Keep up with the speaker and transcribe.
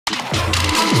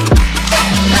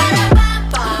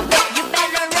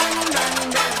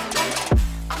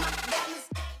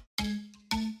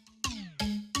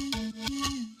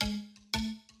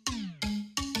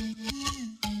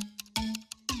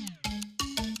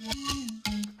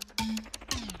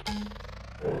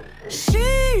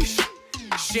Sheesh.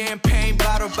 Champagne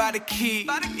bottle by the key.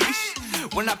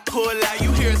 When I pull out,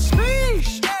 you hear a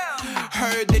screech.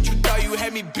 Heard that you thought you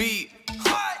had me beat.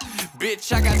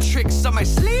 Bitch, I got tricks on my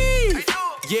sleeve.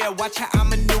 Yeah, watch how I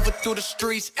maneuver through the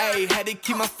streets, ayy. Had to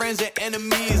keep my friends and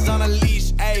enemies on a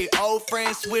leash, ayy. Old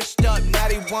friends switched up, now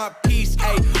they want peace,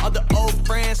 ayy. All the old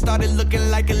friends started looking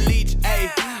like a leech,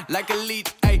 ayy. Like a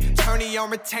leech, ayy. Turney on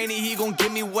retainer, he gon'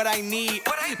 give me what I need.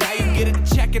 Now you get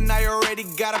a check and I already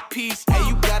got a piece, ayy.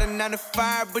 You got a 9 to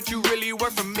 5, but you really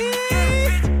work for me.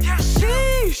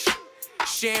 Sheesh.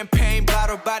 Champagne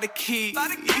bottle by the key.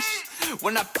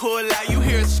 When I pull out, you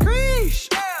hear a screech.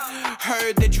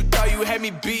 Heard that you thought you had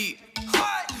me beat.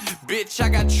 Bitch, I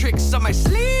got tricks on my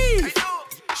sleeve.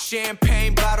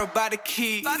 Champagne bottle by the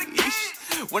key.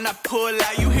 When I pull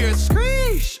out, you hear a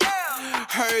screech.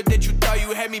 Heard that you thought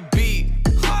you had me beat.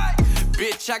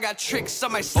 Bitch, I got tricks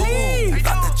on my sleeve. Ooh,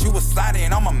 thought that you was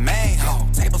sliding on my main hoe.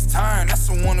 Tables turn, that's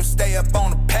the one who stay up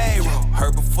on the payroll.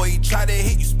 Heard before you try to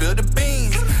hit, you spill the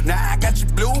beans. Now I got your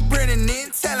blueprint and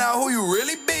then tell her who you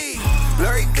really be.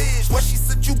 Blurry fish, what she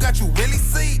said you got, you really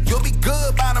see. You'll be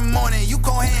good by the morning, you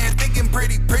go ahead and thinking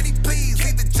pretty please.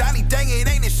 Leave the Johnny, dang it,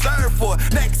 ain't insured for.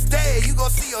 Next day, you gon'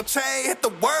 see your chain hit the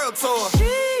world tour.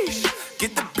 Sheesh.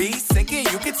 Get the beat sinking,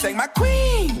 you can take my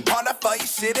queen. Pawned up for your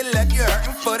shit and left you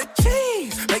hurting for the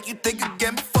cheese. Make you think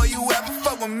again before you ever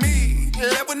fuck with me.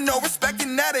 Live with no respect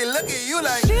and now they look at you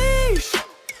like Sheesh.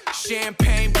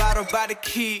 Champagne bottle by the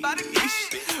key.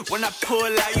 When I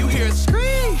pull out, you hear a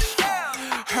screech.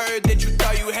 Heard that you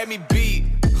thought you had me beat.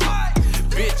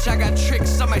 Bitch, I got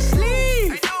tricks on my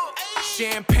sleeve.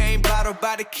 Champagne bottle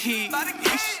by the key.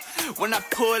 When I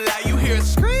pull out, you hear a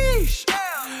screech.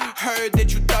 Heard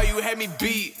that you thought you had me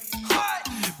beat.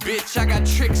 Bitch, I got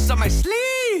tricks on my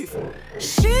sleeve.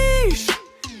 Sheesh.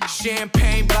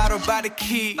 Champagne bottle by the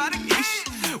key.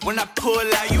 When I pull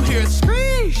out, you hear a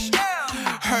screech.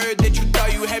 Heard that you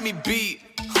thought you had me beat.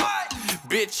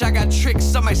 Bitch, I got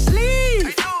tricks on my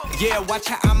sleeve. Yeah, watch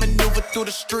how I maneuver through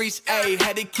the streets, ayy.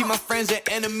 Had to keep my friends and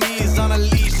enemies on a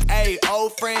leash, ayy.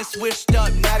 Old friends switched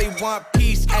up, now they want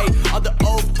peace, ayy. All the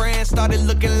old friends started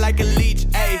looking like a leech,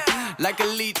 ayy. Like a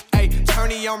leech, ayy.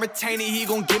 Turney on retainer, he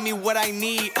gon' give me what I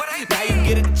need. Now you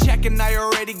get a check and I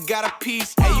already got a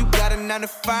piece, ayy. You got a 9 to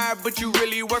 5, but you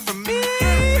really work for me.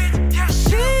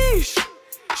 Sheesh.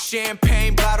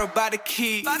 Champagne bottle by the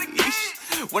key.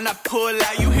 When I pull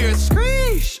out, you hear a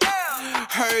screech.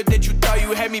 Heard that you thought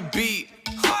you had me beat.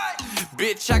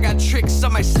 Bitch, I got tricks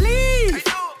on my sleeve.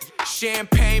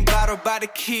 Champagne bottle by the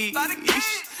key.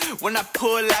 When I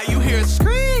pull out, you hear a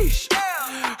screech.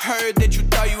 Heard that you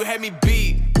thought you had me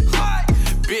beat.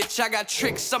 Bitch, I got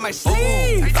tricks on my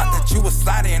sleeve. Ooh, thought that you was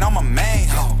sliding on my main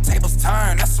hoe. Tables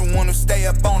turn, that's the one who stay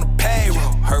up on the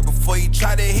payroll. Heard before you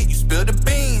try to hit, you spill the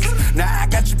beans. Now I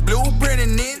got your blueprint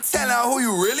and then tell her who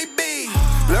you really be.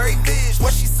 Blurry fish,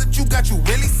 what she said you got, you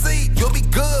really see. You'll be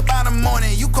good by the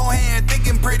morning, you go ahead and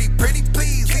thinking pretty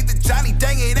please. Leave the Johnny,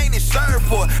 dang it, ain't insured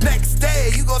for. Next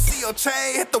day, you gon' see your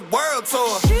chain hit the world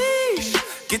tour. Sheesh.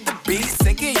 Get the beat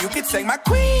sinking, you can take my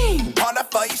queen. Pawned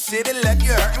up for your shit and left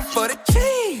you hurting for the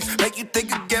cheese. Make you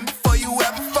think again before you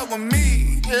ever fuck with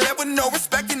me. Live with no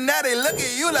respect and now they look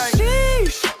at you like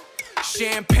Sheesh.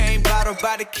 Champagne bottle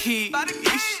by the key.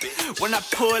 When I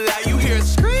pull out, you hear a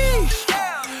screech.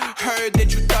 Heard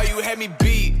that you thought you had me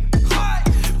beat.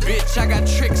 Bitch, I got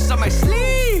tricks on my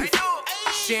sleeve.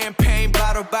 Champagne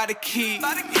bottle by the key.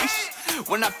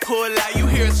 When I pull out, you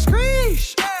hear a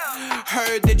screech.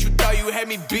 Heard that you thought you had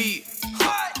me beat.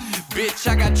 Bitch,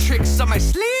 I got tricks on my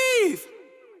sleeve.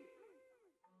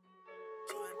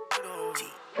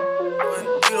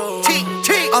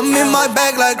 I'm in my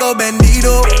bag like a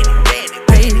bandito.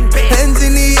 Hands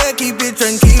in the